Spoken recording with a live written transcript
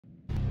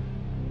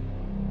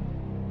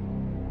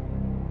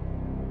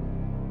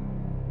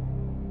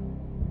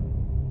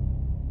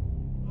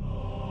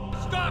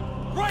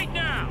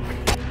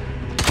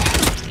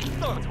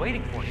Someone's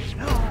waiting for you.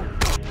 No!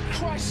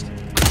 Christ!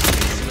 Need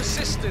some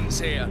assistance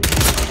here.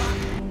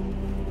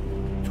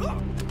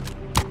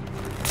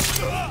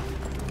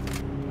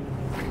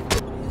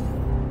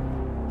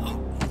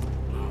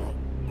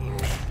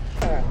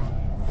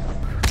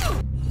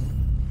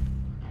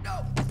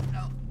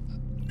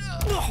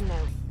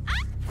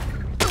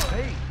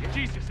 Hey,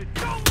 Jesus,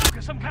 don't look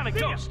at some kind of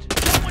ghost!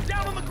 Someone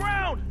down on the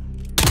ground!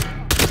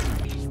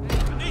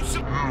 Need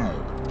some...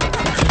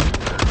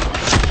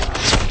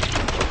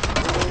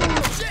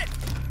 Shit!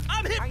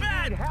 I'm Hitman!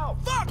 I need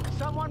help! Fuck!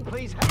 Someone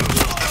please help!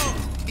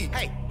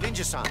 Hey,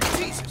 Ninja-san,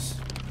 Jesus!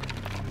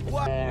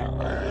 What?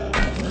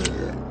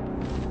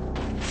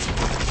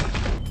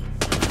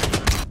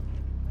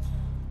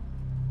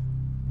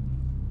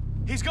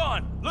 He's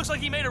gone! Looks like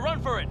he made a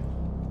run for it!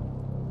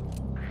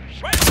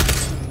 Right!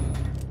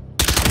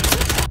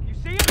 You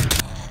see him?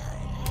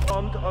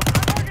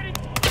 Targeting!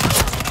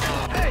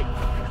 Hey!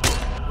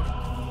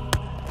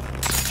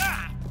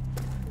 Ah!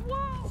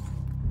 Whoa!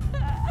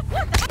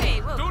 What the? Hey,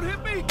 whoa! Don't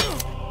hit me!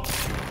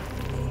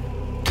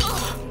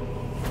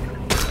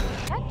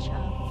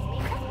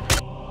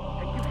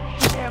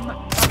 Him!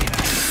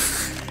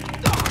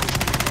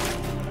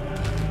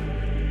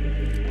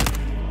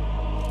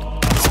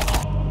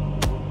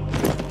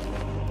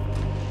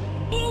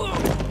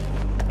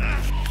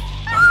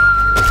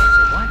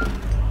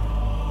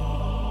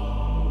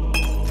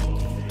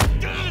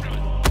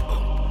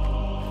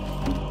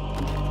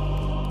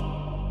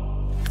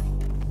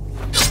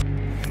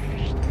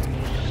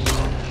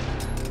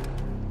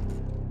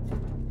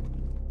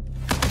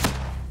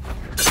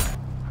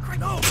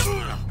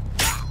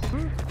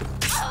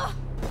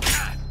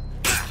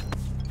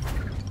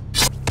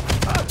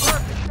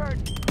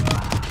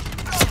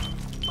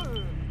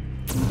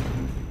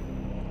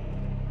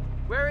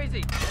 Where is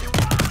he?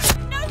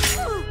 No!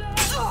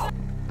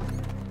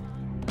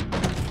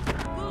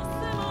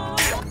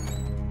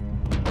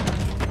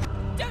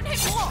 Don't hit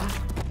me!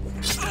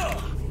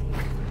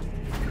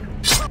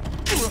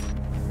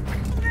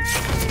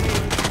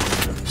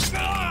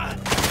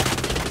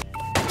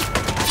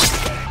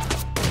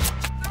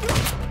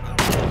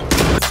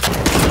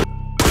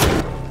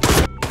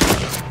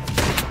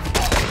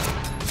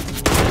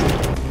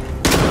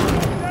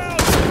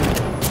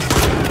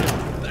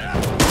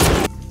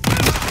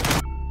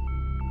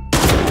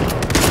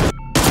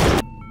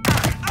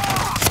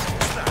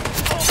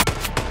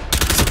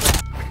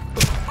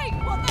 Hey,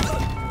 what the?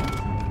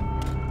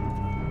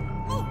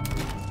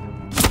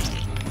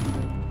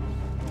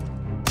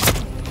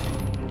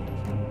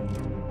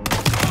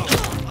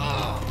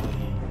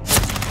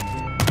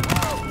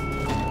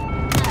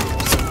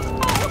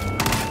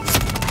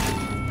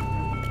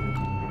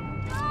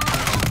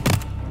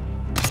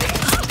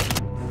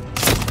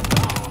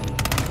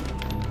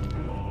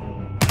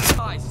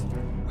 Nice.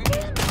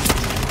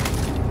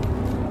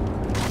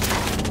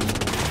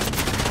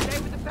 Stay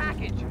with the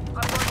package.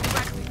 I'm going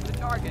directly to the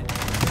target.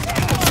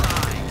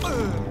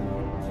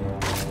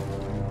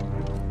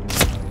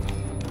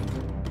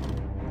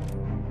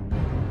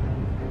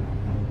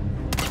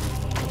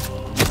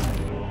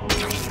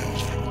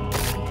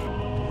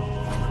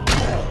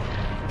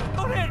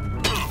 Don't hit!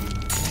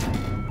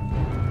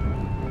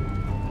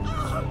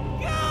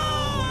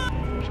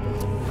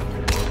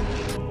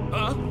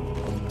 Huh?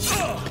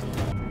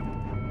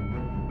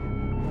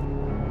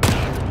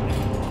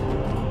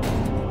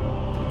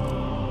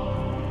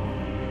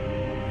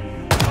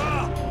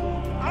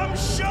 I'm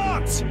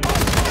shot!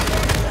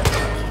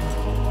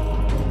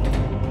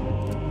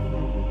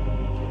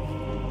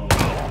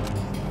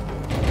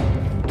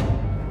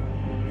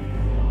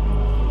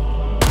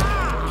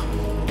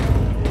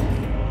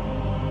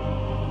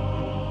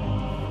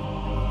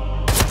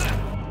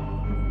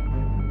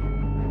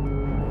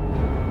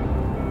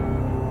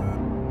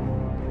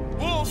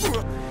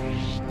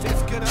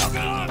 Just get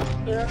up!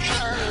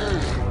 Hey!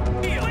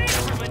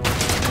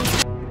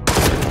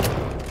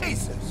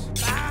 Jesus!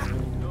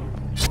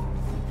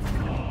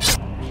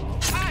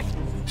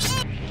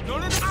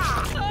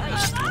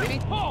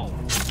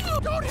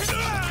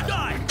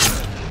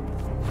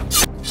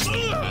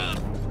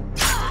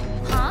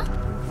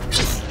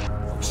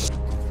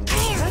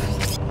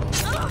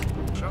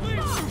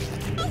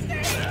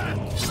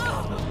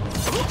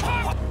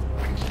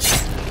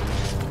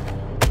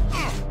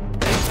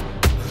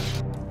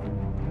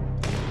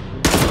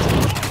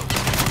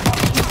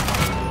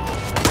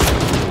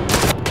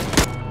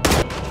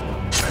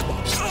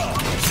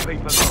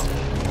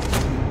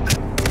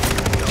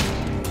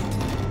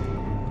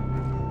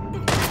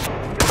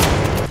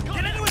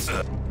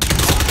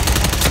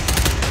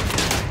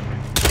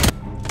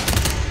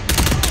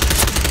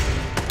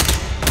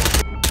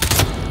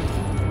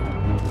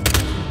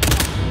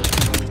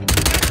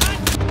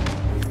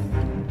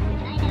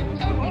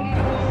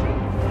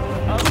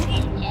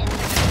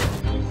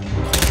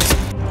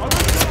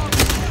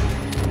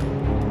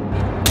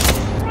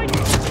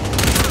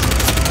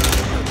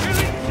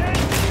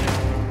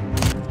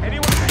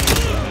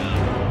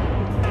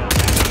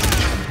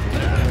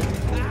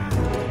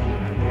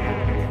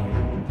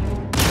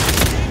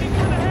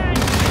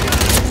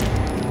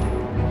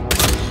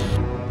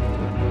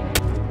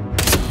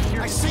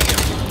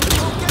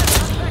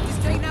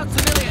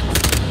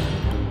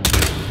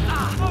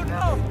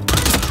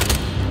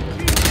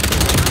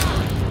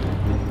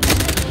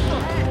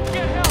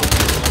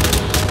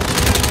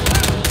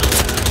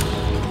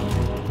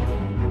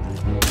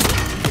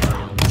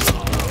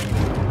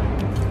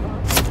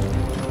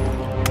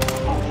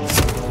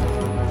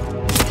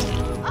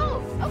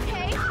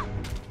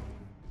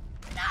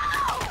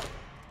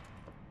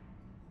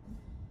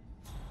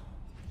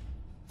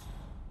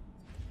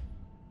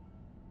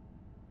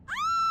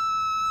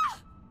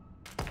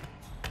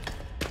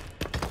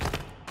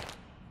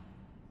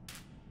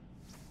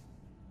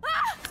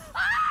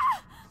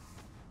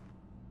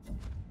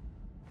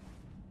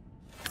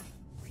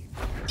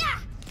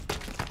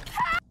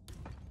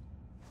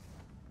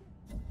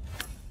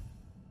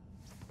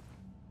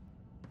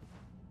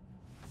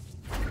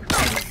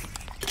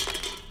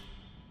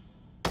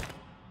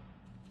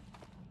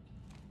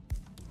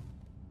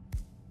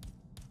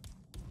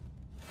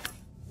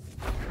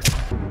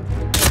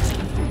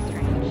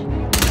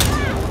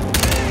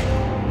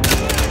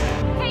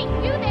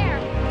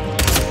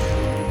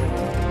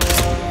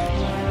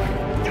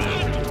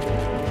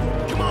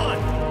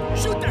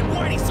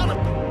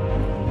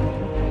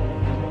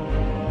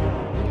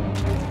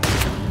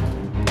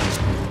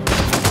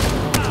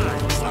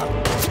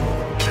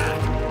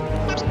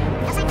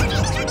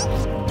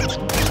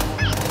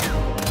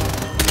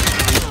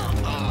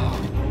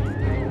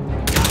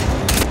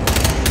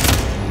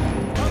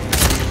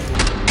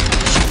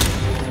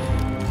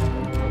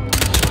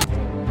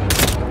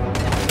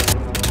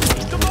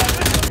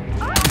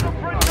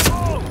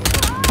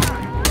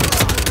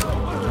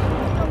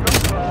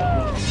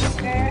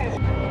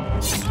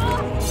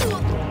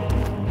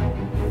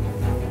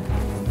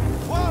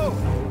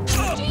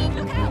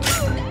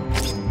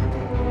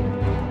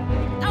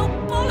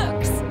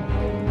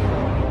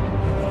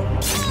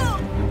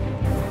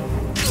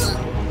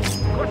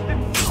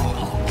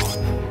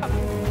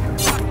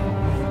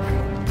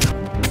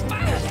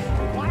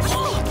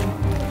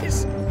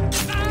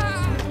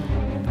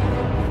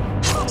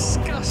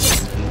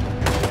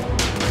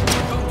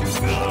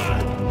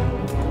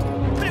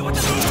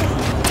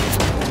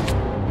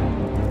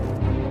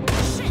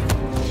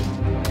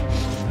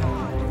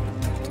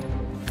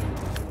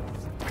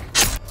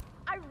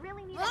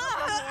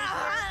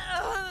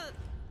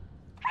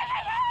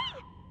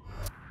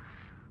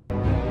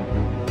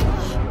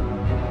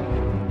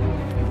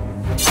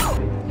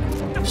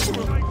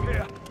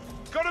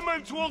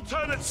 men to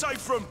alternate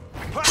safe room.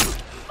 Fuck!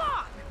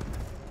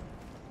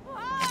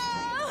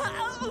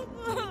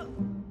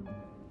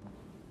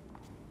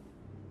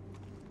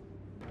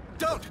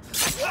 Don't!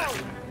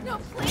 No,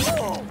 please!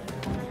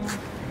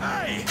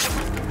 Hey!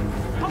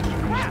 Holy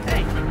crap!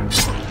 Hey!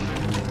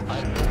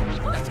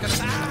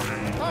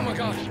 Oh my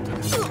god!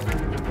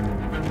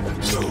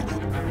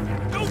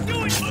 Don't do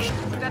it!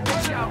 Put that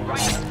bitch out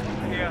right!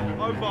 Here,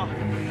 over.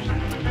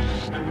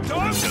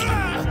 Don't!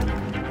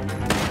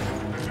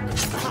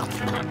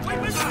 Wait,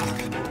 wait,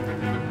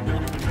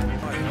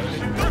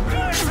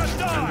 prepare to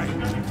die!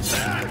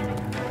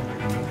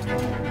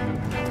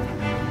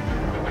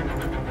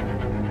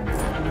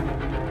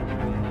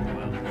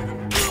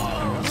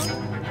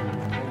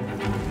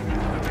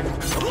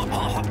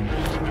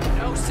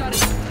 No, sonny!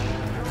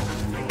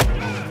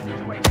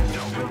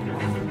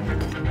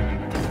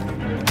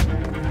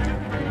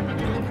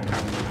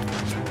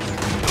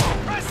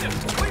 Press him!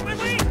 Wait, wait,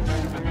 wait!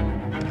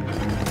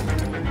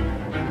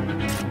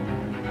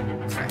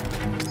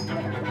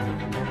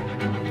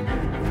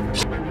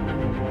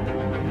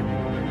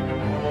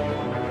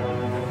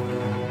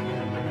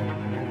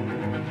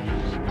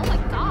 Oh my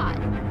god!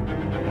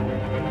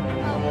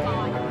 Oh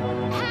god!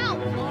 Help!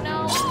 Oh no!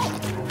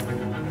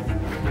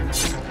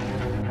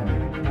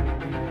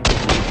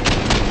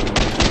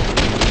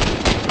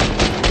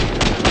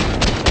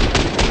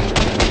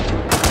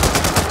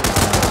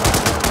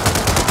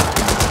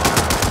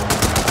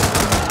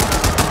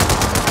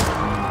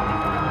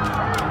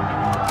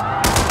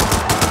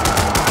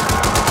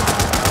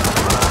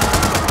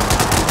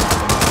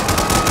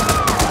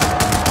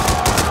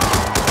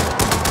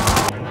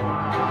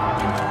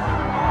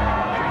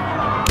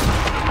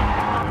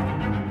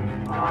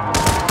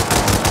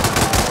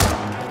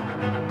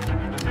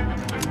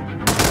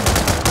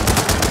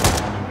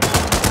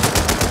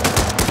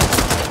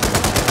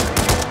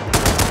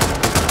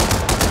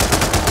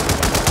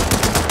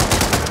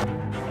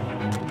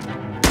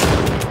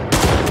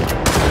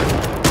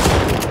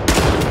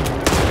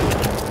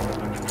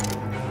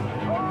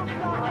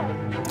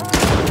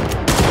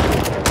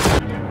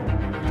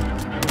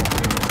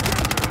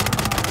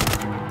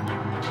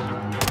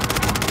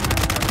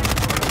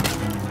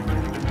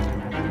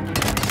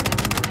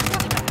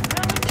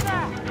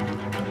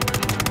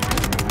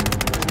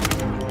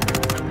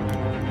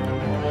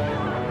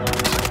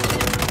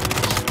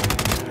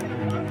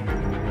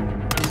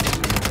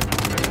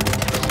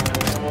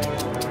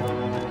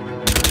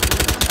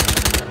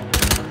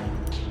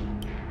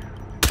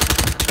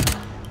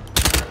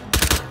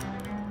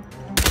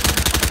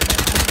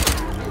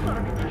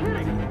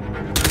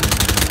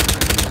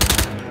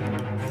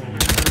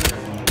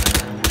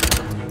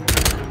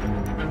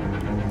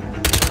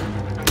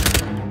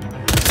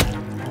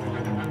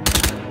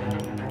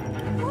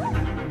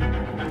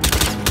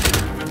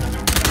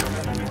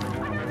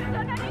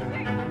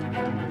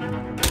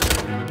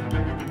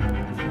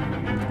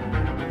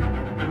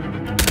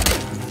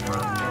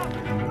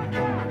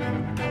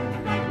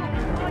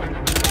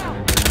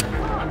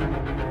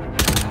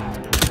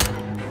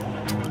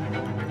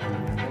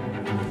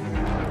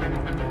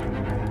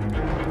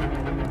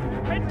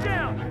 Head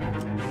down!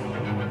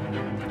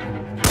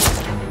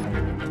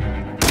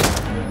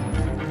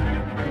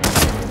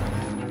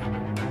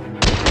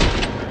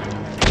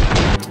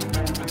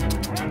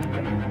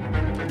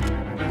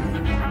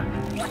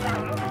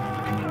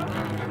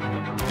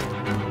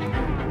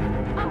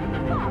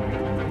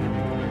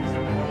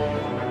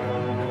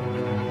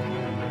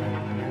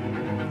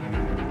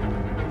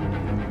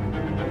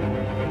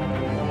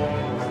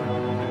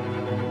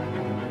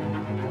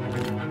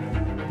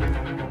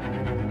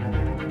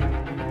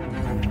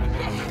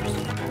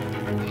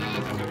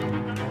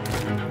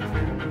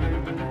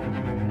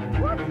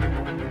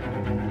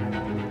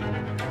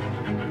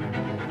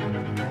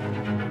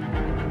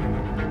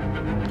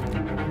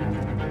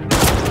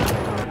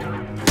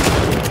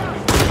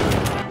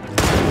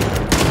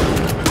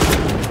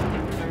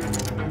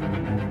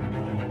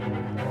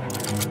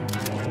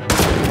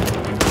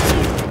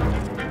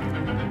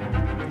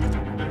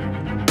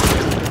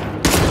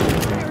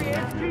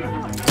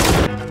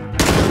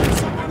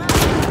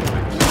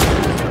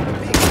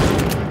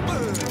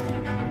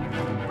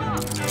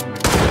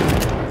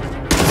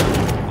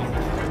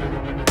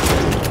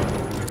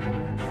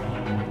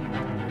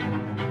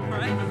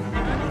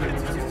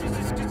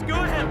 Just go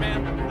ahead,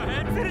 man. I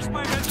hadn't finished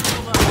my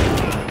mental line.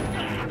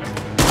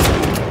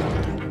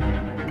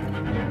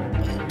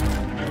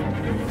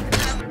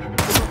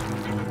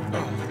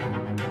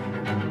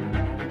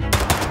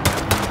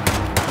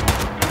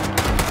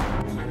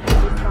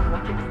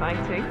 Somewhat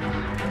exciting.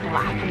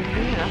 Laughing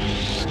here.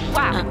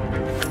 Wow.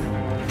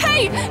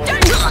 Hey!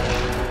 Don't!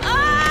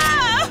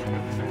 Ah!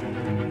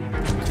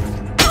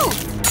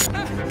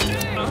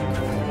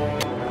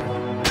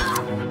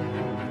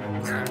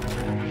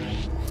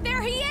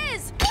 There he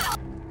is!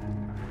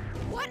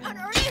 What on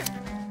earth?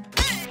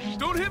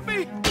 Don't hit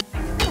me!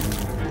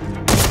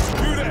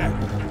 You there!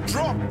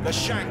 Drop the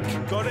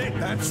shank. Got it?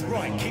 That's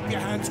right. Keep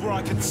your hands where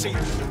I can see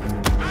them.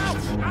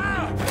 Ouch!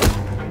 Ow!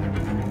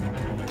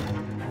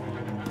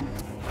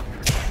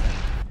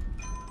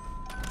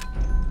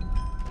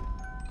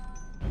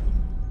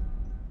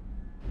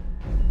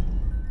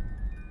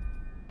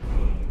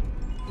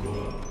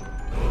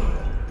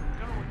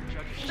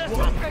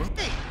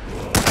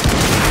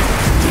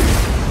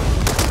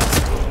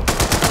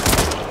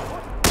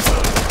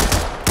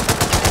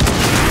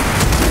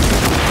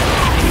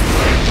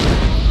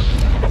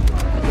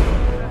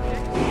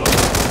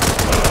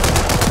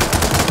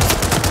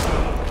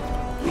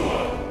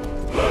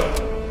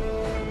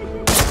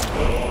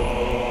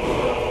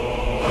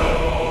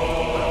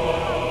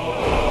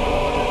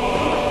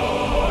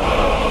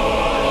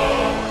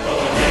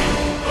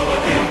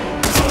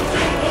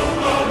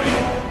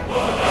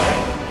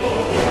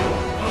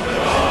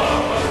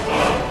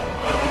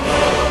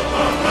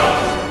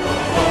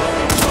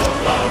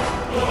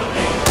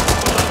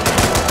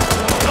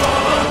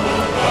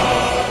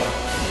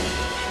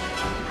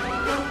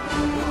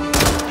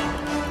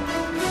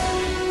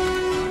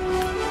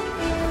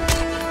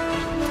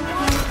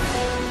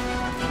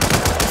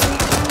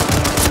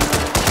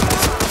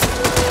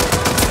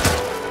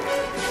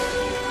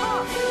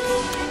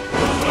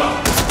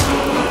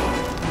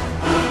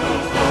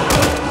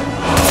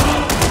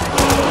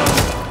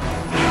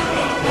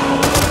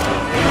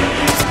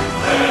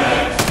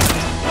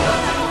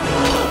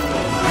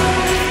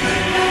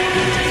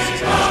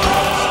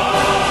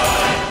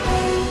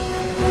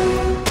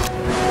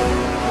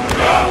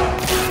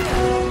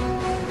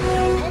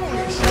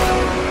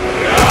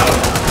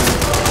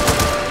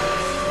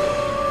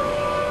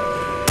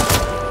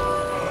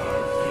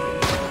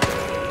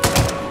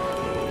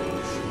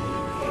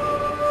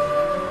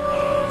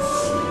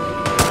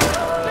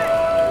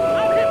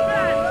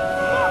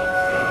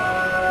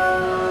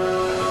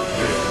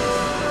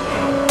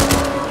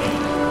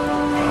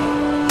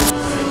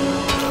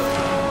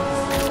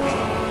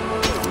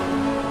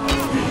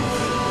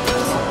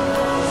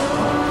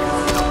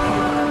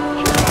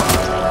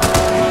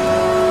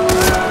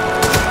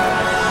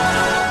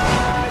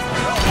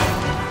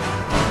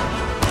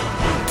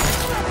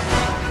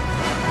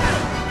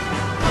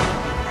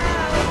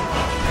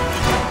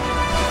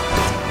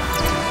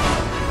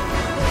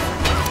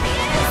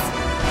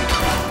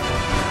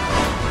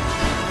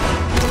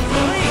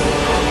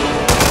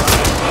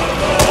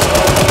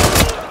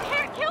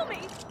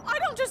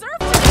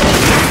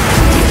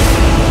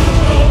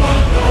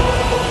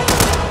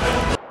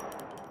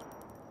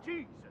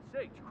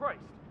 Christ.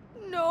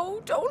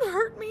 No, don't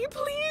hurt me,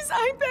 please.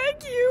 I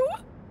beg you.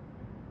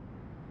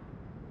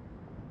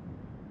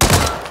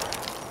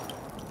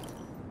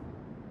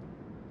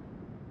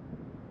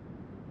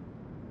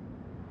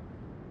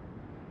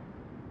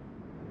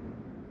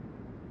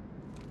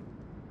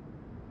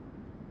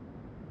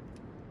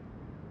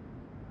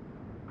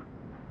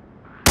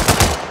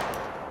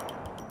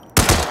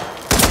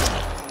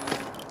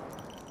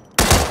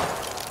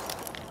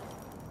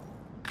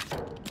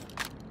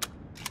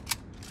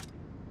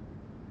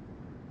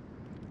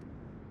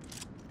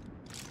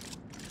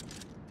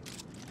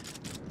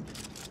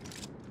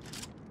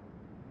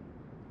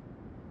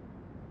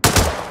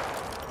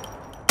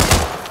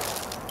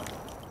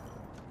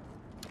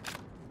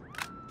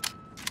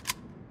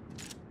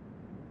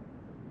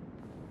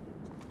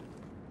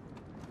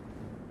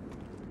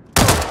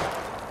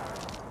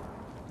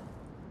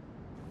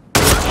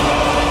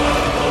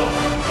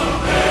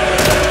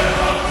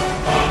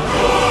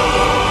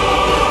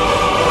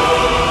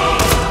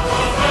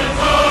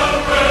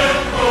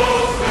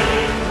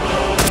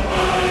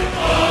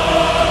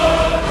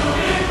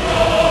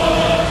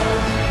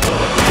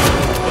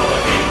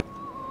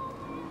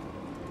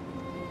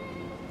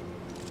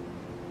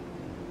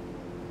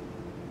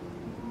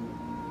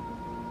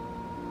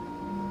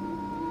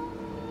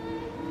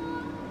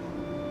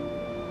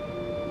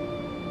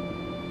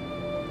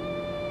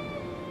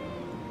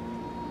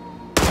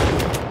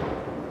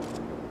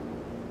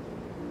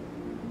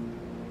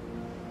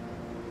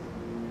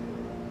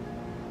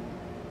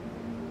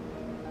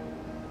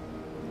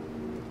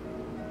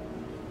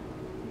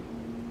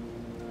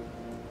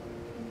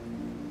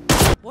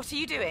 What are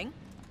you doing?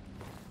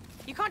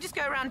 You can't just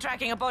go around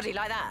dragging a body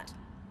like that.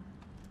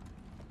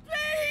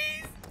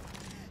 Please!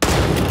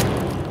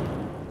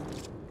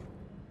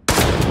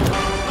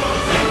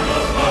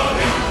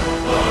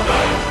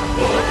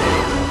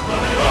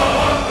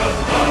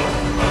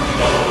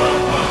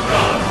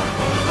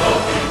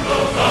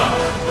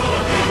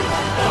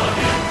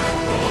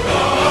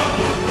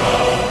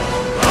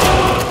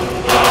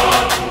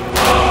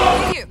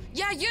 You!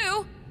 Yeah,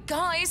 you!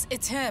 Guys,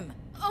 it's him.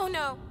 Oh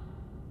no.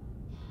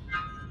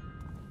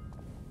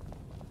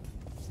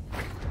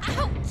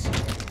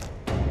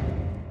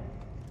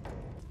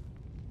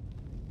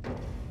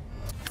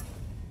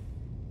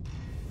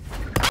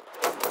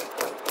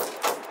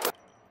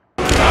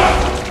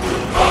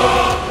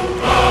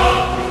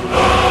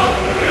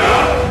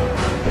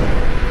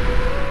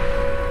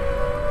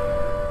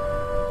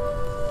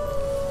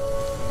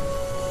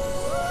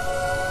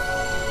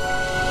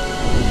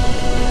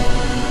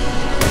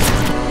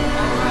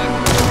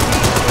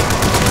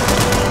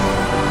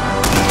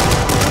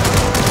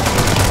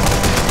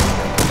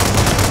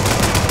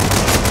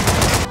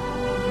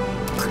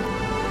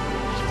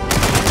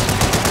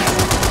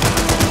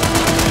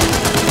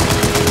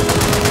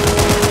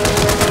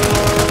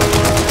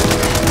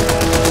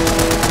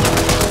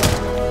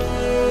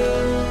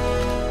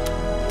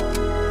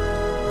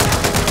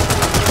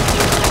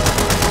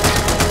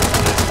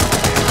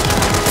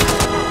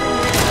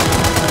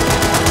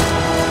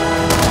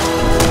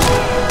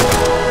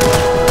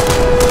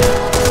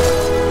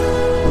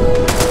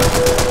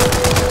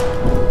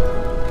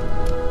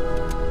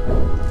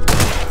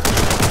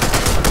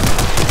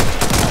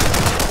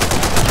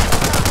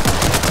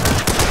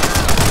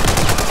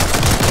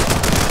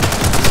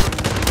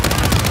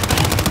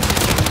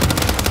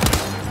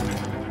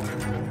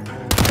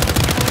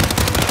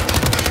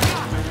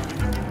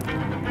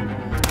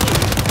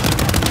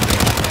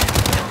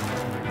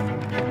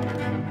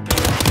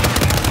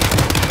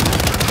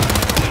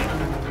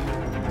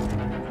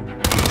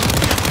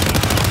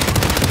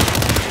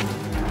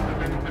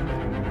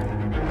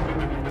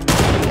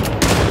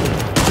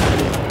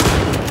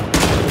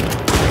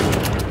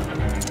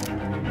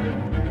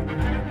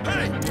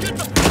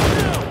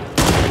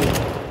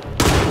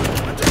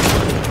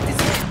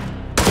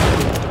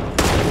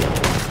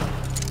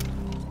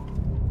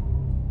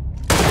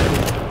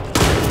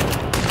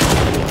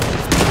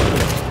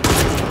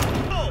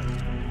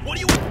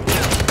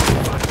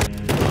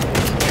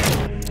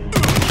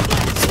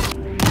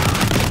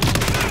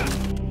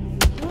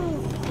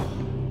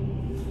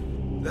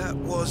 That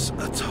was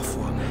a